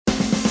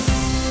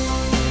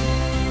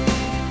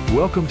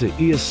Welcome to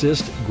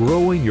eAssist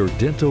Growing Your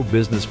Dental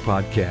Business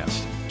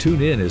podcast.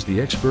 Tune in as the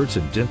experts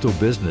in dental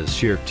business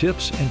share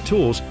tips and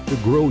tools to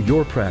grow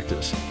your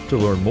practice. To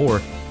learn more,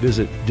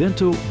 visit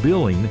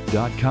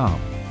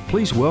dentalbilling.com.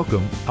 Please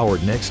welcome our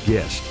next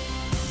guest.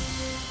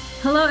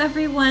 Hello,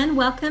 everyone.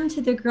 Welcome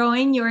to the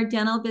Growing Your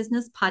Dental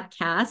Business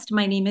podcast.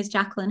 My name is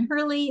Jacqueline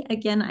Hurley.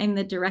 Again, I'm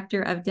the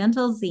director of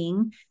Dental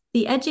Zing,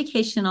 the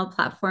educational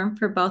platform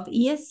for both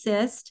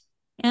eAssist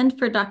and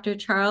for Dr.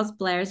 Charles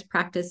Blair's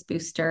Practice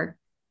Booster.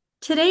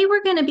 Today,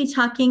 we're going to be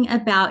talking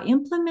about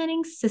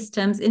implementing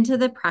systems into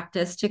the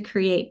practice to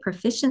create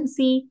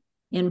proficiency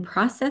in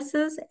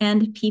processes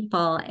and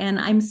people. And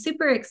I'm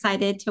super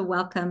excited to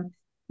welcome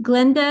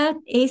Glenda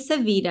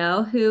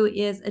Acevedo, who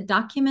is a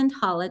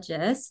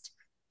documentologist.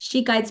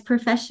 She guides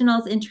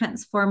professionals in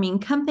transforming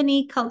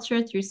company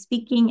culture through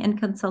speaking and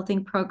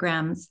consulting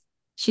programs.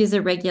 She is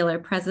a regular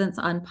presence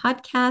on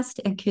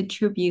podcasts and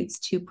contributes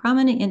to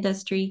prominent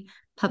industry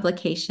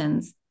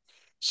publications.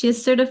 She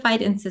is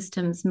certified in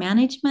systems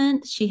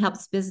management. She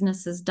helps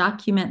businesses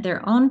document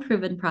their own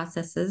proven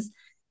processes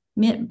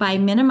by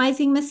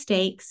minimizing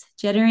mistakes,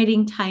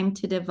 generating time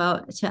to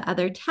devote to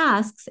other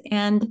tasks,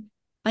 and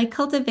by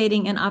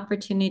cultivating an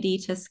opportunity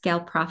to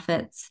scale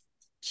profits.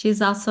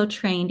 She's also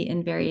trained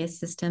in various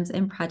systems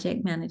and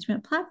project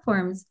management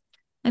platforms.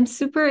 I'm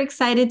super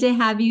excited to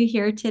have you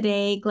here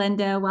today,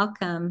 Glenda.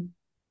 Welcome.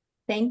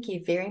 Thank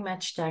you very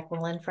much,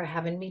 Jacqueline, for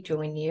having me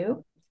join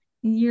you.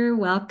 You're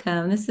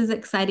welcome. This is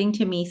exciting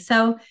to me.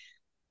 So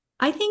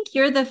I think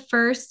you're the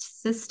first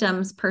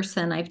systems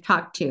person I've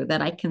talked to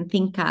that I can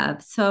think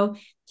of. So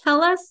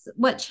tell us,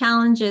 what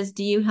challenges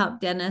do you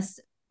help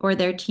dentists or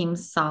their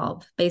teams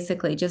solve?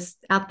 Basically, just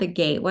out the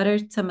gate, what are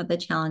some of the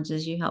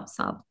challenges you help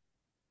solve?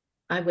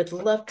 I would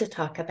love to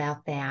talk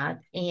about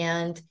that.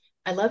 And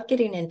I love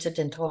getting into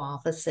dental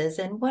offices.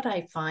 And what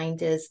I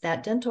find is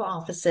that dental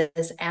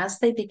offices, as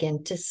they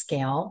begin to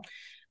scale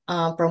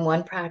from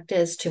one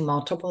practice to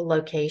multiple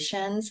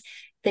locations,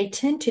 they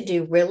tend to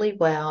do really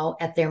well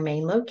at their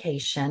main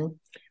location.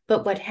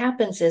 But what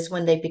happens is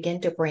when they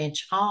begin to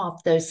branch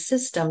off, those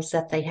systems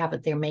that they have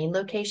at their main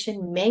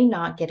location may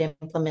not get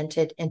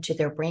implemented into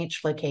their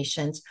branch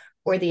locations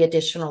or the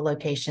additional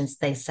locations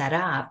they set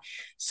up.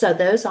 So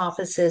those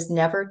offices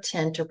never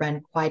tend to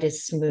run quite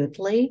as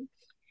smoothly,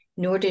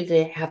 nor do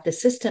they have the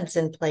systems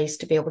in place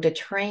to be able to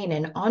train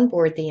and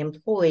onboard the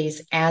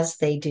employees as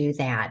they do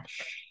that.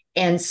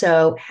 And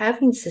so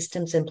having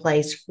systems in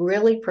place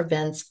really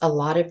prevents a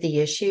lot of the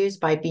issues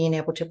by being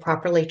able to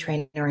properly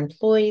train our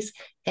employees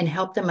and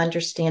help them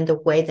understand the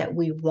way that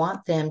we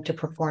want them to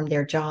perform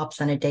their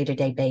jobs on a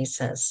day-to-day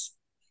basis.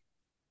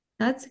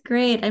 That's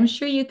great. I'm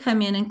sure you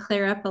come in and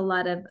clear up a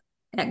lot of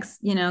what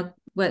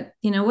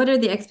are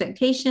the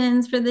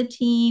expectations for the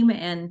team,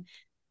 and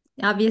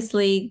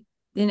obviously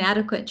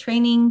inadequate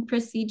training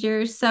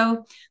procedures.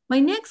 So my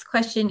next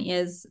question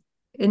is,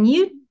 and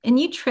you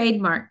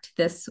trademarked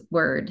this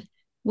word.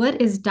 What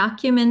is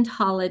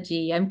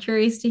documentology? I'm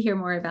curious to hear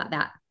more about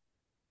that.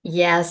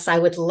 Yes, I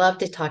would love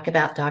to talk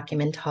about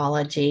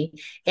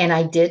documentology. And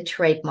I did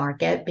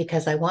trademark it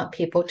because I want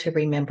people to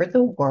remember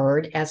the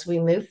word as we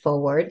move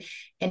forward.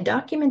 And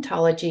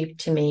documentology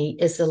to me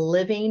is a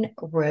living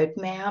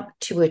roadmap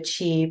to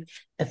achieve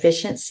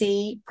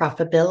efficiency,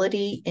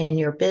 profitability in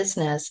your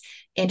business,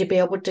 and to be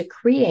able to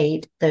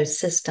create those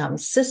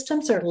systems.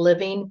 Systems are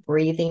living,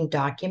 breathing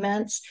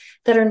documents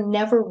that are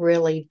never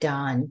really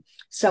done.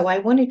 So I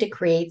wanted to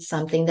create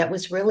something that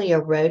was really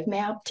a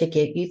roadmap to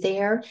get you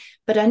there,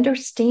 but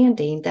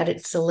understanding that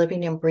it's a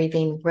living and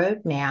breathing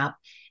roadmap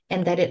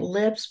and that it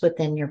lives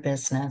within your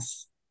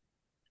business.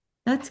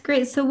 That's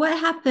great. So what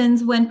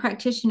happens when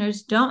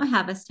practitioners don't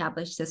have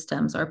established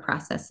systems or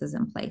processes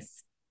in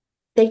place?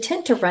 They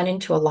tend to run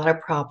into a lot of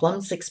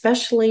problems,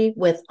 especially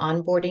with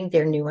onboarding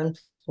their new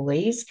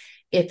employees.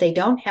 If they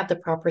don't have the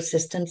proper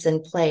systems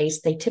in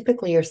place, they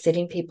typically are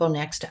sitting people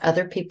next to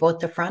other people at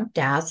the front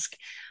desk,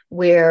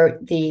 where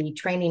the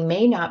training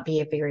may not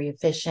be very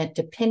efficient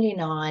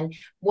depending on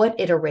what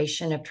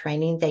iteration of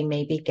training they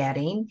may be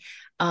getting.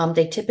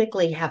 They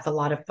typically have a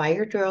lot of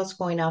fire drills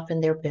going off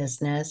in their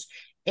business,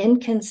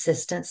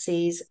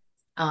 inconsistencies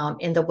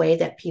in the way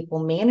that people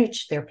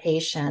manage their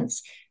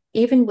patients,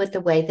 even with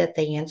the way that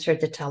they answer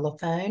the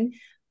telephone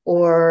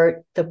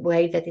or the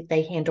way that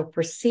they handle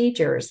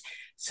procedures.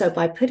 So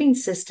by putting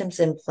systems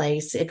in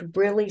place, it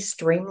really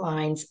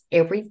streamlines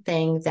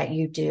everything that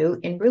you do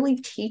and really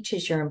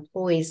teaches your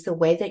employees the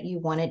way that you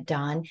want it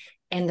done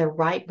and the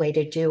right way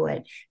to do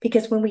it.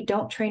 Because when we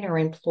don't train our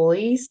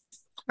employees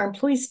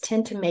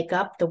tend to make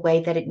up the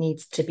way that it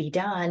needs to be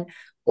done,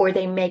 or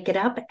they make it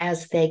up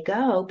as they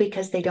go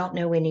because they don't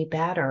know any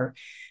better.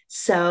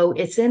 So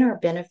it's in our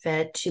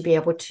benefit to be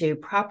able to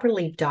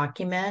properly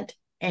document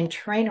and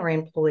train our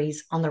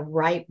employees on the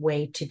right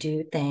way to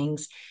do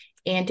things,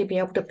 and to be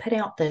able to put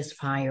out those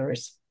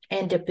fires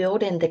and to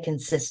build in the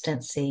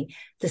consistency,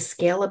 the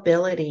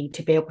scalability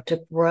to be able to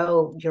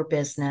grow your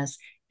business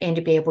and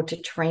to be able to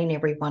train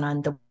everyone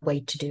on the way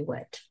to do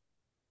it.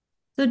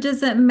 So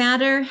does it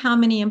matter how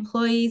many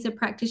employees a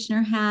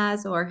practitioner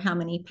has, or how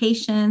many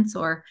patients,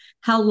 or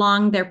how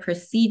long their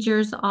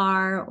procedures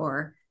are,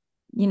 or,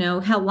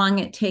 how long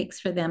it takes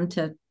for them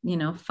to,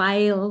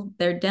 file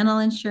their dental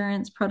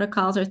insurance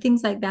protocols or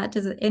things like that?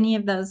 Does any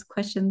of those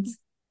questions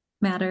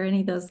matter?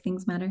 Any of those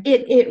things matter?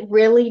 It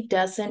really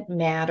doesn't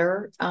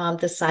matter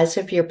the size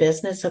of your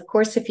business. Of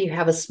course, if you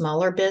have a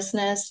smaller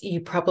business,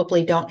 you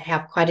probably don't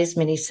have quite as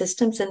many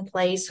systems in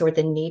place or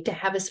the need to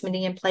have as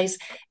many in place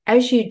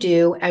as you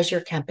do as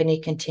your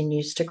company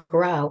continues to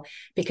grow.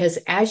 Because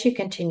as you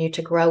continue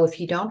to grow, if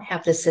you don't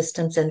have the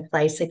systems in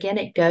place, again,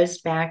 it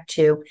goes back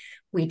to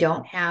we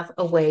don't have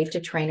a way to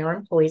train our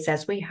employees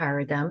as we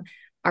hire them.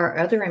 Our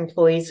other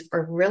employees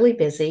are really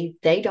busy.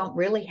 They don't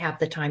really have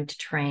the time to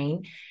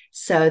train.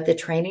 So the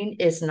training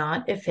is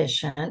not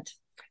efficient.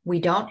 We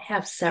don't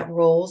have set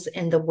rules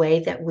in the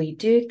way that we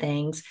do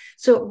things.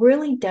 So it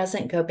really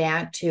doesn't go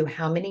back to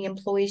how many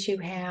employees you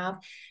have,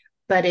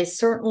 but it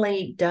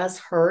certainly does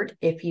hurt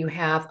if you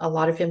have a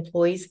lot of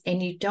employees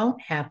and you don't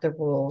have the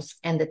rules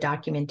and the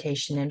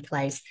documentation in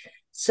place.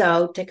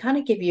 So to kind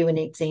of give you an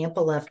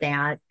example of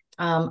that,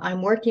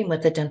 I'm working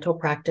with a dental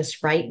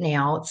practice right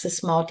now. It's a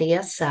small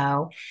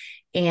DSO,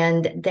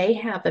 and they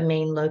have a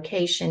main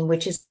location,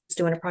 which is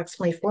doing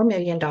approximately $4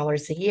 million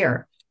a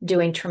year,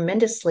 doing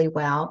tremendously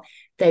well.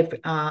 They've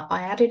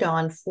added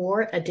on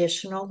 4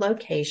 additional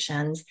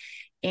locations.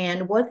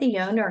 And what the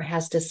owner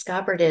has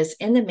discovered is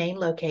in the main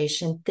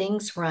location,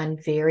 things run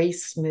very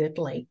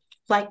smoothly,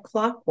 like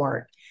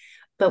clockwork.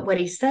 But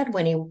what he said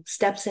when he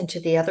steps into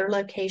the other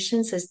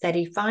locations is that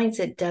he finds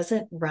it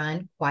doesn't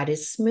run quite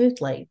as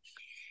smoothly.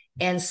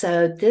 And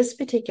so this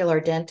particular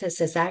dentist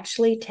has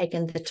actually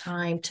taken the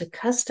time to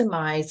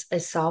customize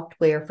a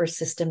software for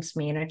systems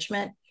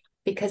management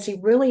because he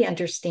really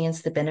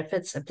understands the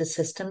benefits of the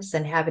systems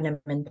and having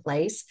them in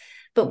place.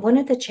 But one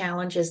of the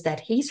challenges that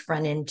he's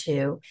run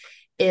into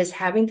is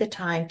having the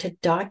time to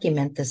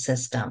document the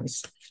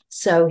systems.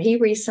 So he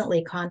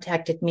recently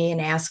contacted me and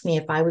asked me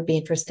if I would be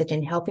interested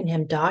in helping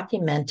him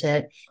document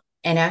it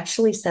and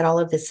actually set all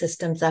of the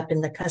systems up in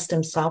the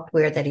custom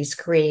software that he's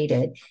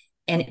created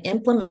and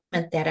implement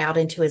that out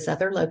into his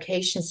other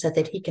locations so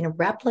that he can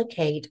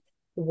replicate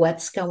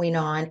what's going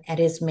on at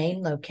his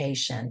main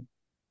location.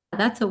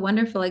 That's a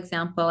wonderful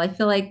example. I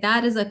feel like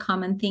that is a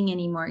common thing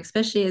anymore,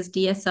 especially as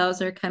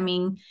DSOs are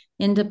coming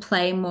into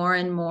play more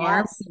and more.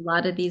 Yes. A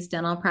lot of these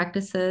dental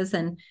practices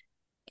and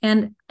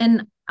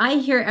I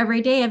hear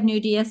every day of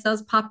new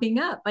DSOs popping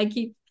up. I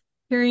keep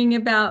hearing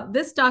about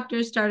this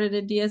doctor started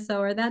a DSO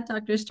or that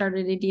doctor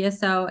started a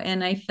DSO,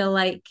 and I feel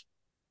like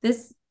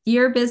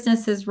your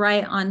business is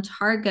right on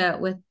target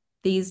with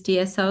these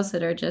DSOs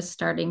that are just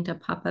starting to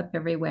pop up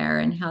everywhere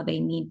and how they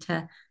need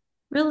to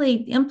really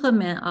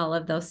implement all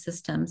of those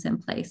systems in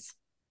place.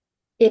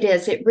 It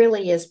is. It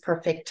really is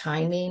perfect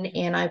timing.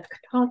 And I've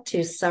talked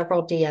to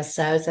several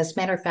DSOs. As a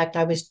matter of fact,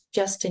 I was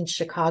just in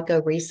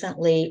Chicago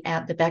recently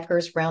at the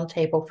Becker's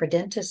Roundtable for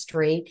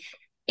Dentistry,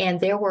 and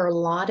there were a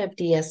lot of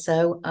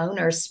DSO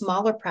owners,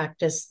 smaller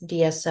practice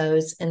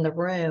DSOs in the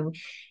room.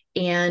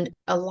 And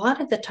a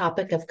lot of the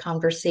topic of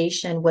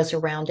conversation was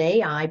around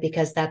AI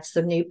because that's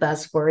the new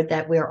buzzword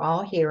that we're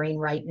all hearing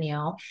right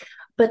now.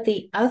 But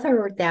the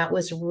other that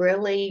was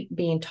really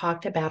being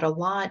talked about a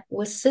lot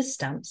was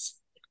systems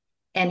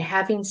and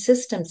having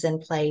systems in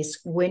place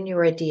when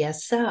you're a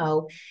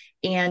DSO.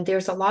 And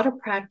there's a lot of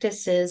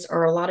practices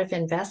or a lot of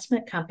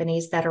investment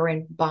companies that are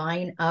in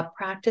buying up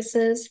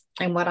practices.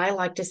 And what I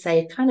like to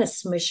say, kind of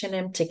smushing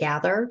them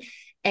together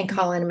and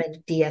calling them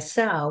a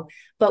DSO.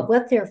 But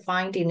what they're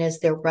finding is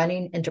they're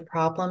running into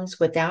problems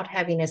without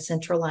having a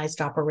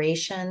centralized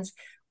operations,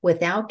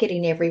 without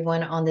getting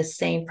everyone on the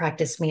same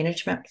practice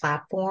management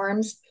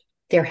platforms.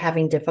 They're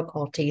having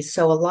difficulties.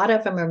 So a lot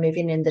of them are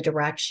moving in the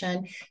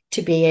direction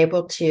to be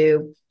able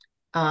to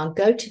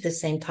go to the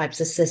same types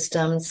of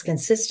systems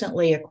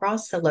consistently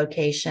across the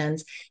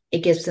locations.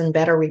 It gives them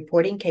better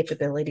reporting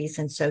capabilities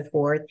and so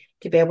forth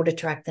to be able to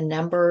track the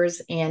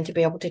numbers and to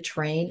be able to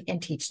train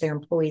and teach their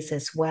employees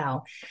as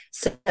well.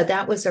 So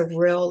that was a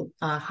real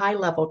high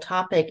level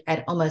topic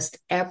at almost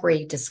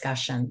every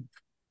discussion.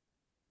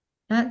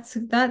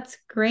 That's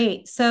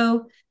great.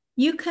 So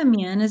you come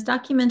in as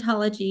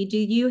documentology. Do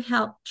you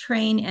help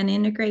train and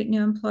integrate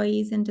new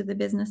employees into the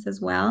business as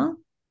well?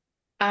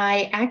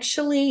 I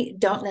actually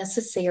don't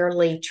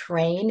necessarily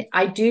train.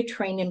 I do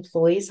train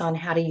employees on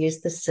how to use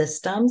the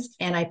systems,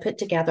 and I put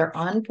together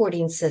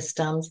onboarding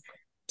systems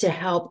to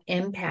help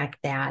impact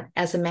that.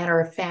 As a matter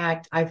of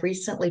fact, I've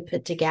recently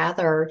put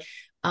together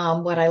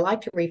what I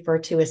like to refer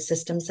to as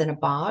systems in a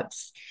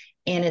box.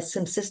 And it's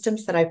some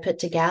systems that I put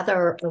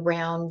together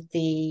around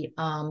the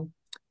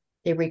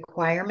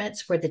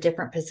requirements for the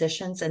different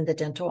positions in the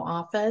dental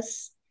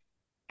office.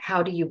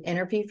 How do you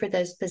interview for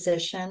those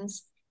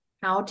positions?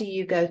 How do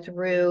you go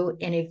through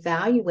and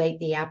evaluate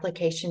the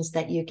applications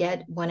that you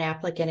get one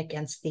applicant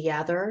against the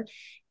other,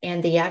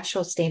 and the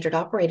actual standard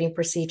operating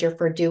procedure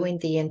for doing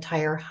the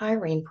entire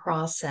hiring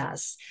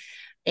process?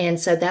 And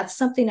so that's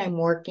something I'm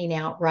working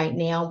out right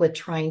now with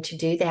trying to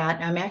do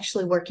that. I'm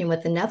actually working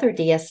with another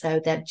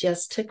DSO that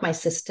just took my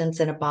systems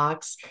in a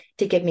box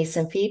to give me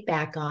some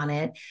feedback on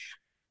it.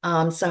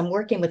 So I'm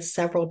working with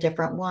several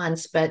different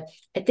ones, but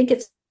I think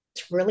it's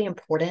really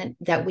important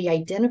that we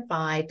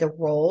identify the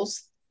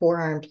roles for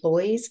our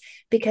employees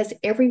because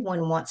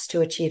everyone wants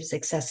to achieve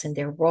success in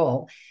their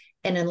role.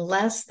 And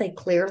unless they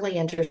clearly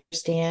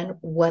understand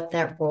what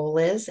that role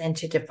is and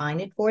to define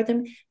it for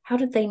them, how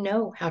do they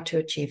know how to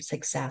achieve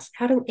success?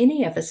 How do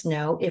any of us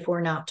know if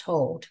we're not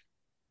told?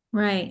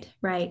 Right,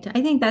 right.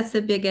 I think that's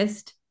the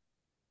biggest,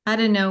 I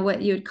don't know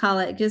what you would call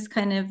it, just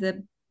kind of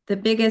the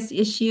biggest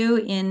issue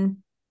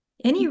in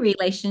any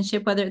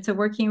relationship, whether it's a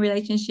working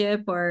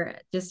relationship or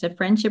just a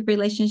friendship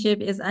relationship,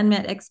 is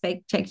unmet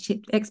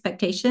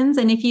expectations.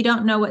 And if you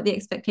don't know what the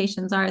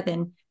expectations are,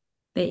 then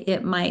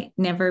it might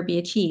never be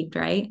achieved,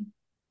 right?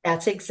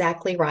 That's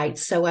exactly right.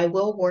 So I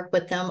will work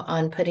with them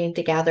on putting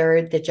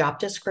together the job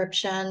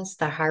descriptions,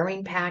 the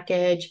hiring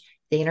package,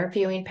 the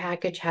interviewing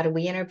package, how do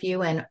we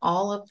interview, and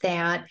all of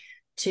that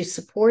to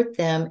support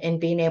them in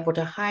being able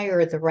to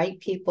hire the right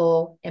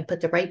people and put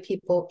the right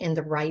people in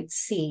the right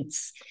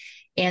seats.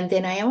 And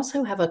then I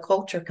also have a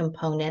culture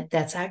component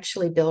that's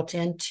actually built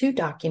into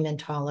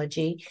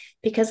documentology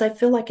because I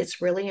feel like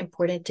it's really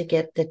important to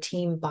get the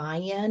team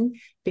buy-in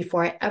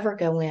before I ever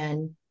go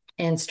in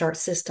and start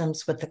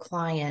systems with the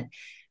client.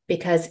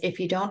 Because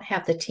if you don't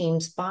have the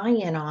team's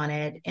buy-in on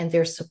it and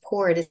their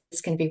support,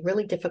 it's going to be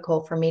really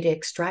difficult for me to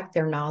extract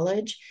their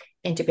knowledge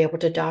and to be able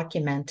to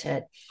document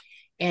it.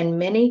 And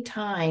many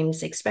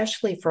times,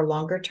 especially for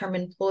longer term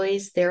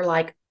employees, they're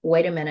like,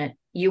 wait a minute,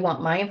 you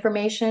want my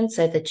information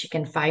so that you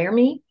can fire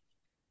me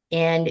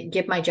and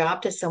give my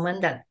job to someone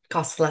that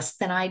costs less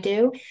than I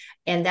do.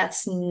 And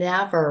that's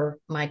never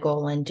my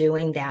goal in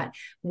doing that.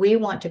 We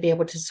want to be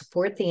able to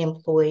support the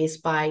employees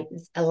by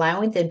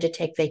allowing them to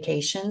take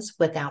vacations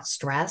without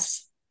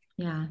stress.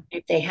 Yeah.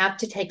 If they have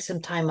to take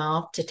some time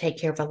off to take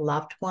care of a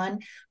loved one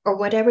or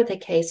whatever the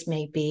case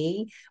may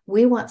be,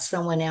 we want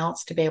someone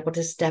else to be able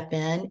to step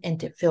in and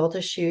to fill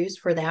the shoes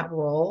for that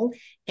role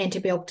and to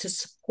be able to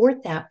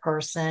support that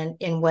person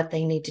in what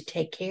they need to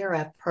take care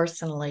of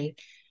personally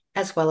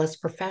as well as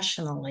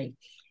professionally.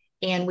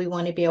 And we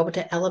want to be able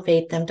to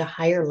elevate them to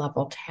higher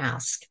level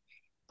tasks.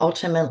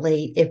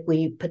 Ultimately, if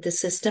we put the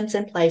systems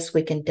in place,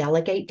 we can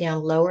delegate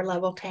down lower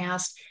level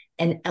tasks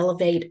and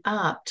elevate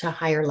up to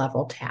higher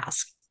level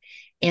tasks.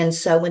 And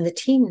so when the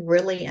team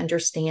really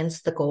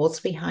understands the goals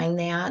behind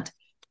that,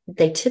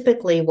 they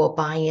typically will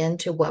buy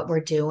into what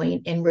we're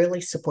doing and really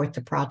support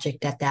the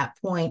project at that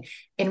point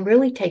and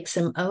really take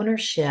some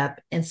ownership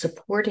in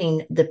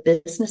supporting the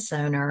business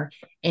owner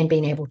and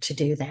being able to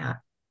do that.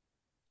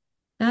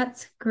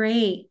 That's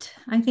great.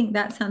 I think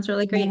that sounds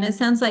really great. And it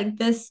sounds like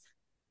this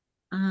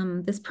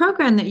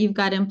program that you've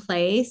got in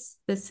place,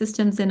 the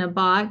systems in a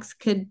box,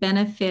 could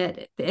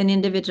benefit an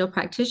individual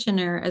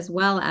practitioner as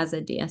well as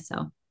a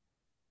DSO.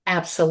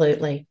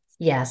 Absolutely.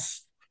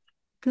 Yes.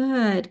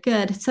 Good,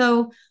 good.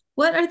 So,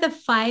 what are the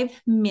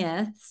 5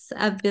 myths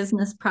of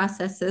business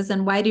processes,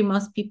 and why do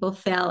most people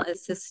fail at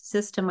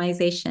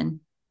systemization?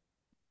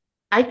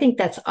 I think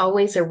that's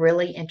always a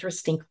really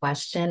interesting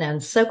question.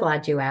 I'm so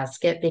glad you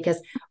asked it because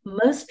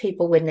most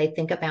people, when they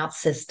think about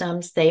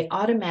systems, they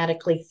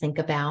automatically think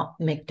about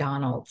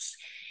McDonald's.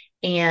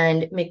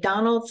 And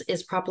McDonald's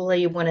is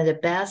probably one of the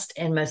best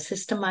and most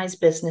systemized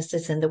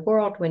businesses in the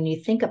world when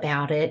you think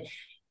about it,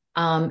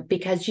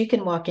 because you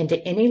can walk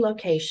into any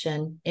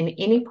location in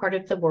any part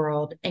of the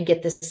world and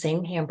get the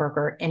same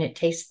hamburger and it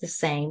tastes the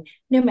same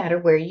no matter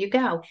where you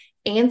go.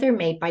 And they're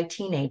made by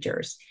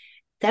teenagers.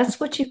 That's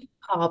what you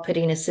call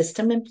putting a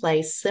system in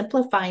place,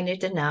 simplifying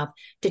it enough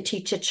to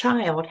teach a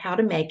child how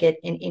to make it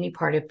in any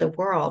part of the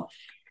world.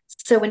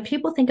 So when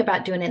people think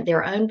about doing it in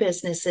their own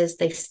businesses,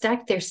 they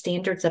stack their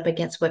standards up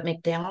against what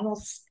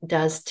McDonald's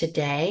does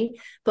today.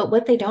 But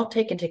what they don't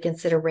take into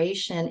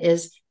consideration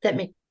is that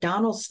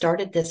McDonald's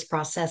started this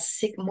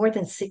process more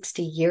than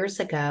 60 years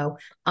ago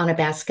on a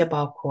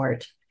basketball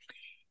court.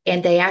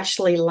 And they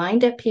actually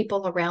lined up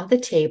people around the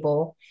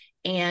table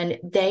and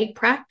they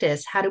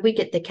practice how do we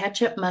get the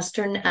ketchup,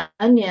 mustard, and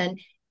onion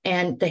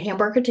and the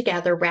hamburger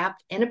together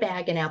wrapped in a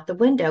bag and out the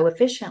window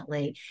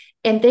efficiently.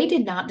 And they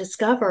did not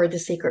discover the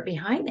secret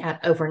behind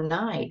that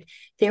overnight.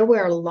 There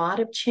were a lot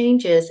of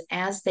changes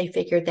as they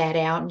figured that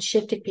out and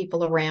shifted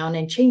people around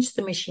and changed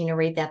the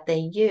machinery that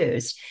they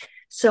used.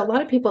 So a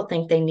lot of people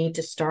think they need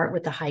to start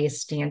with the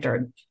highest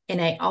standard. And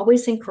I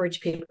always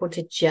encourage people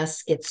to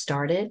just get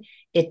started.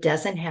 It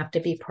doesn't have to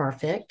be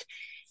perfect.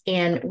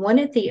 And one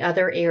of the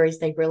other areas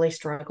they really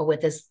struggle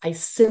with is I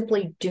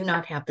simply do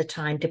not have the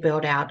time to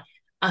build out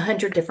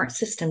 100 different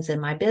systems in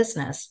my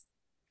business.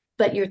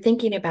 But you're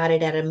thinking about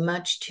it at a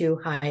much too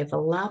high of a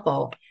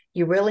level.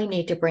 You really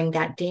need to bring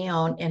that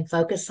down and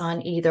focus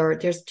on either,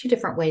 there's 2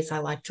 different ways I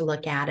like to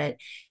look at it,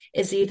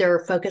 is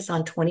either focus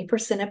on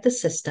 20% of the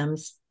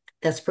systems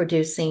that's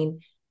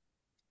producing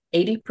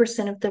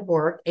 80% of the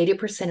work,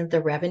 80% of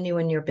the revenue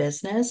in your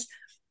business,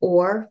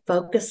 or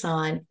focus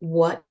on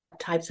what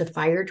types of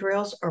fire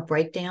drills or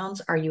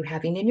breakdowns are you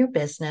having in your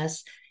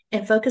business,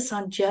 and focus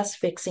on just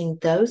fixing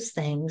those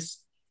things.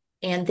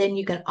 And then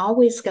you can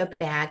always go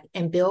back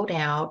and build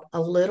out a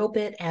little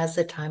bit as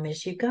the time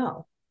as you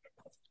go.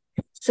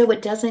 So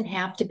it doesn't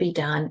have to be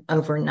done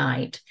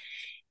overnight.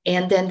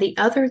 And then the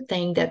other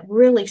thing that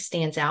really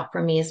stands out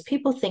for me is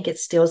people think it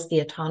steals the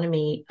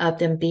autonomy of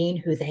them being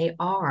who they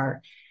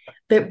are.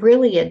 But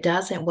really, it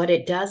doesn't. What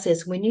it does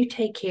is when you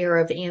take care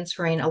of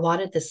answering a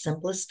lot of the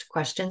simplest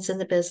questions in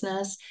the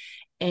business,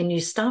 and you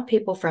stop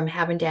people from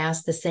having to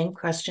ask the same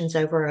questions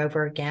over and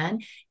over again,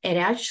 it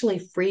actually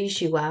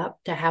frees you up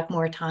to have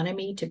more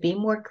autonomy, to be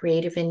more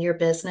creative in your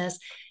business,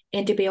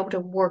 and to be able to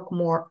work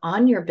more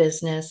on your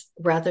business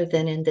rather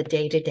than in the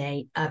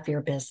day-to-day of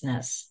your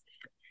business.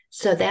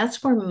 So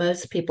that's where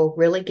most people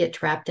really get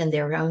trapped in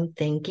their own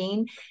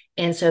thinking.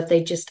 And so if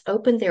they just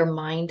open their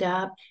mind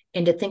up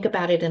and to think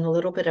about it in a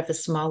little bit of a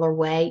smaller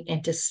way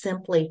and to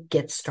simply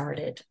get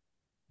started.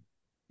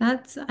 I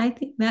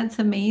think that's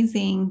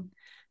amazing.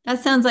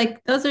 That sounds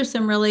like those are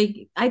some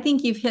really, I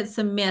think you've hit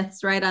some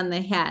myths right on the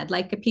head.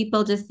 Like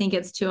people just think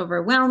it's too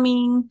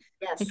overwhelming.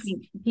 Yes. I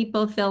think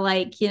people feel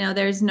like,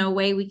 there's no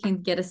way we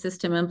can get a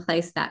system in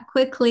place that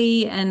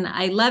quickly. And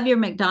I love your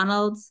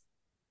McDonald's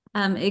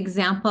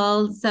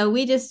example. So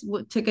we just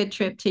took a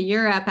trip to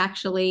Europe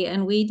actually,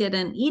 and we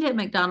didn't eat at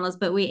McDonald's,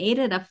 but we ate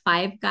at a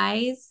Five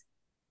Guys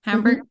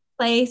hamburger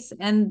place.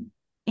 And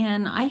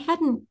I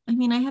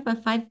have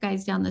a Five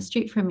Guys down the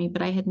street from me,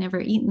 but I had never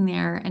eaten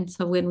there. And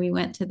so when we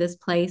went to this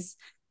place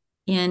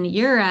in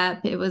Europe,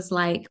 it was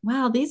like,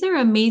 wow, these are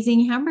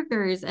amazing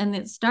hamburgers. And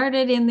it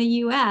started in the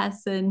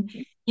US, and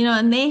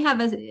and they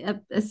have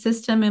a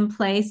system in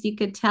place. You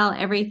could tell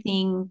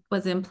everything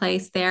was in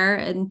place there.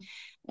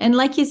 And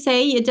like you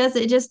say, it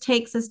just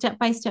takes a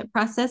step-by-step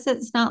process.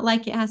 It's not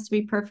like it has to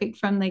be perfect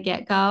from the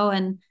get-go.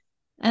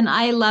 And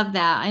I love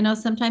that. I know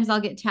sometimes I'll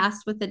get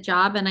tasked with a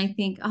job and I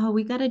think, oh,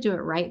 we got to do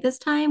it right this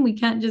time. We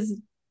can't just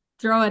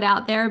throw it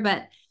out there.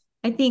 But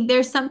I think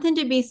there's something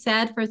to be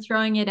said for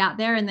throwing it out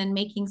there and then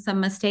making some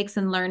mistakes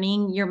and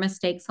learning your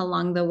mistakes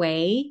along the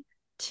way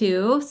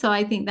too. So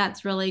I think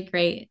that's really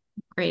great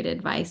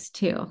advice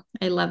too.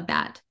 I love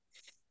that.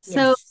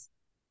 So Yes.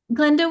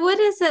 Glenda, what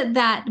is it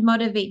that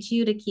motivates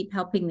you to keep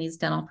helping these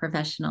dental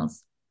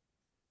professionals?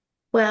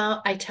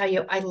 Well, I tell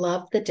you, I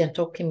love the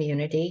dental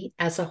community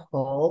as a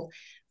whole.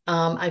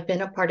 I've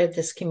been a part of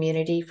this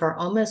community for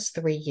almost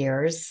 3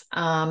 years.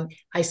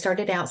 I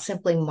started out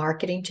simply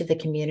marketing to the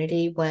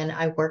community when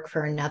I worked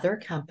for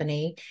another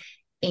company.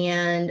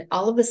 And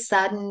all of a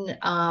sudden,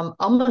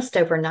 almost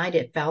overnight,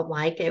 it felt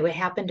like it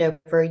happened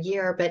over a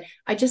year, but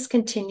I just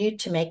continued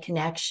to make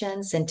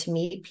connections and to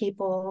meet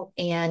people,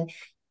 and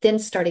then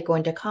started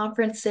going to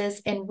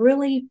conferences and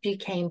really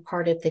became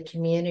part of the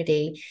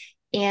community.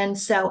 And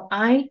so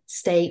I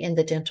stay in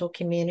the dental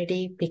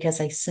community because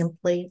I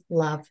simply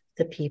love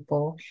the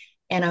people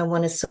and I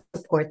want to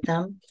support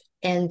them.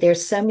 And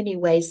there's so many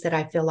ways that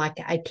I feel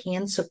like I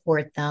can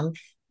support them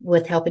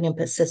with helping them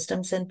put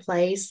systems in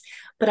place,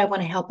 but I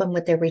want to help them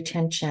with their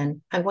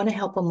retention. I want to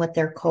help them with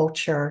their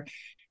culture.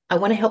 I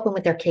want to help them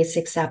with their case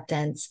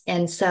acceptance.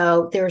 And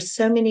so there are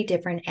so many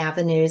different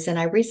avenues. And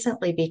I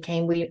recently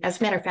as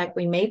a matter of fact,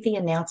 we made the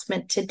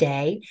announcement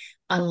today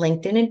on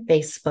LinkedIn and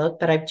Facebook,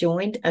 but I've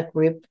joined a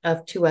group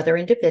of 2 other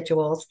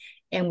individuals,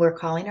 and we're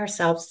calling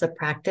ourselves the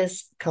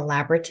Practice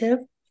Collaborative.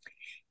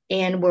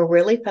 And we're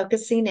really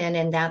focusing in,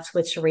 and that's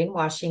with Shireen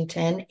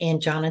Washington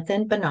and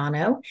Jonathan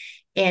Bonanno.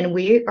 And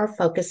we are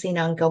focusing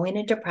on going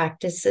into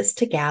practices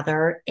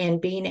together and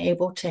being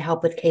able to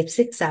help with case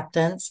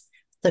acceptance,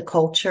 the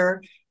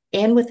culture,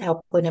 and with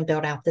helping them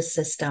build out the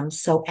system.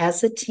 So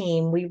as a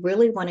team, we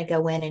really want to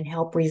go in and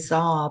help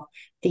resolve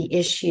the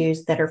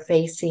issues that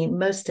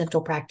most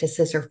dental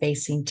practices are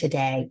facing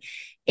today.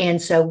 And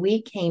so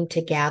we came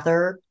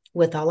together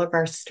with all of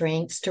our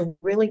strengths to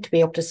be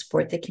able to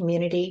support the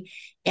community.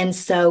 And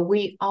so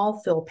we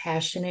all feel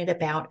passionate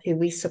about who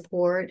we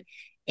support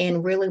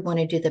and really want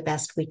to do the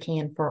best we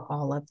can for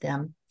all of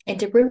them and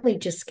to really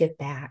just give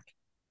back.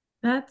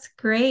 That's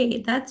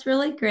great. That's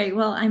really great.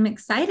 Well, I'm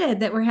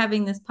excited that we're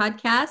having this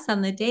podcast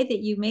on the day that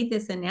you made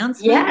this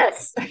announcement.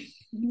 Yes.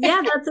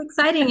 Yeah, that's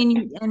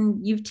exciting.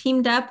 And you've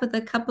teamed up with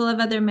a couple of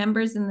other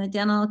members in the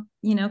dental,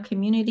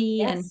 community.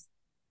 Yes. And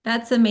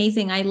that's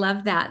amazing. I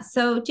love that.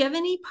 So do you have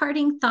any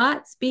parting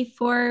thoughts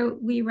before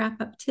we wrap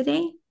up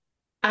today?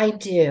 I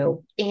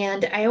do.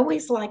 And I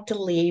always like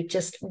to leave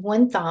just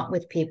one thought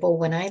with people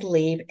when I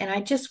leave. And I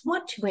just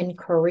want to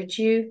encourage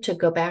you to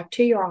go back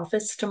to your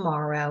office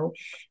tomorrow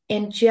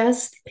and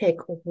just pick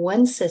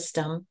one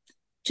system,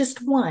 just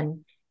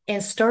one,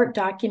 and start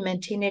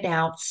documenting it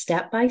out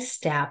step by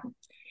step,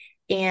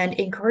 and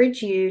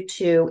encourage you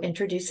to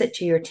introduce it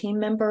to your team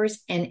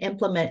members and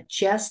implement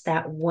just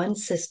that one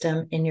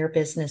system in your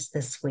business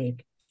this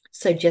week.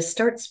 So just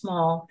start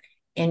small,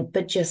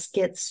 but just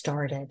get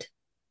started.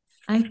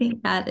 I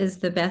think that is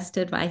the best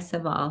advice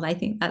of all. I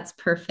think that's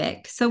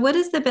perfect. So what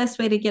is the best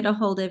way to get a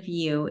hold of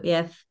you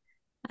if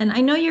And I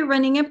know you're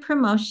running a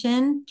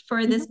promotion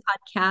for this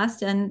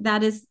podcast, and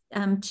that is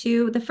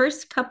to the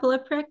first couple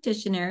of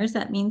practitioners.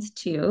 That means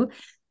two.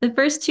 The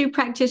first two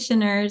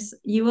practitioners,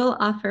 you will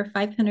offer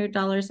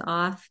 $500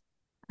 off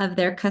of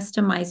their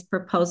customized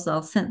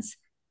proposal, since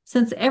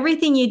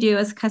everything you do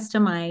is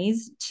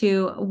customized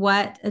to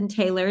what and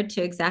tailored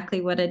to exactly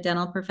what a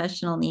dental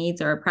professional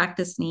needs or a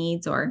practice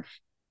needs, or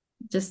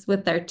just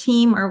with their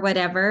team or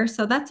whatever.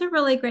 So that's a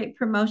really great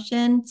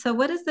promotion. So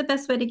what is the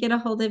best way to get a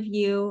hold of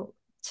you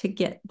to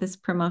get this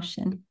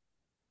promotion?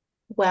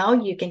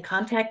 Well, you can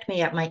contact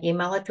me at my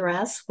email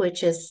address,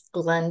 which is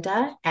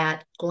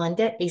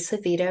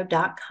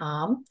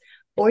glenda@glendaacevito.com,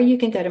 or you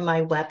can go to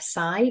my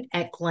website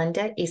at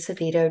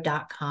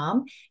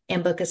glendaacevito.com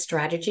and book a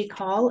strategy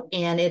call.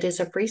 And it is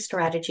a free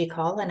strategy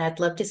call. And I'd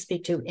love to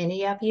speak to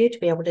any of you to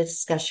be able to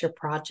discuss your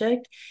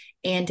project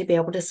and to be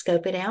able to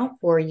scope it out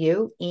for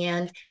you.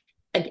 And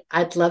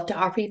I'd love to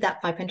offer you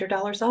that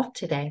 $500 off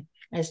today,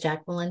 as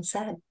Jacqueline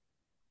said.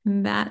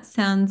 That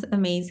sounds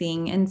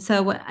amazing. And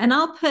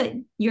I'll put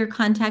your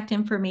contact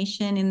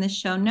information in the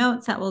show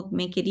notes. That will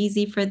make it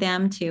easy for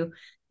them to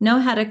know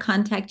how to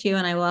contact you.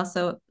 And I will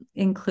also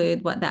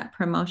include what that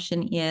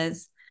promotion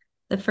is.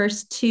 The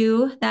first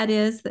two, that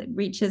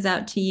reaches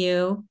out to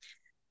you.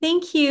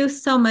 Thank you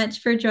so much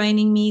for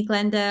joining me,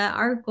 Glenda.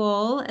 Our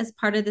goal as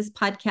part of this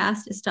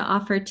podcast is to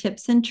offer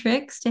tips and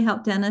tricks to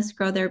help dentists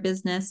grow their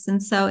business.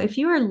 And so if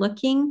you are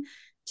looking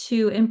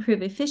to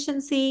improve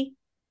efficiency,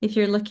 if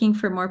you're looking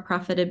for more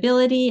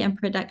profitability and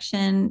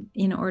production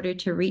in order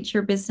to reach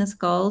your business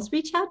goals,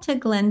 reach out to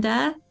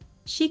Glenda.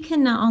 She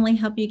can not only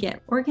help you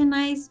get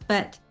organized,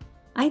 but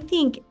I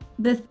think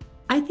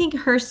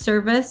her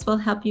service will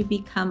help you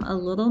become a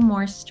little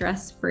more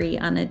stress-free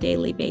on a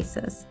daily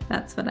basis.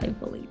 That's what I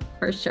believe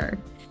for sure.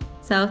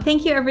 So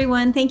thank you,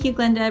 everyone. Thank you,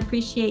 Glenda. I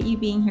appreciate you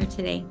being here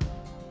today.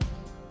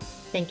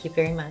 Thank you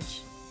very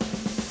much.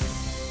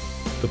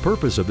 The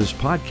purpose of this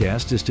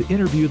podcast is to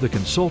interview the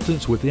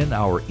consultants within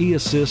our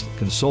eAssist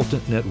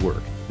Consultant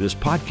Network. This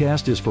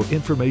podcast is for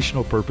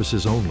informational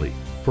purposes only.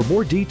 For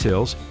more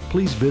details,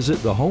 please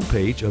visit the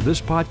homepage of this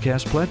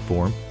podcast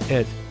platform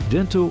at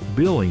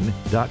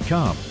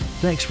dentalbilling.com.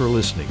 Thanks for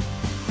listening.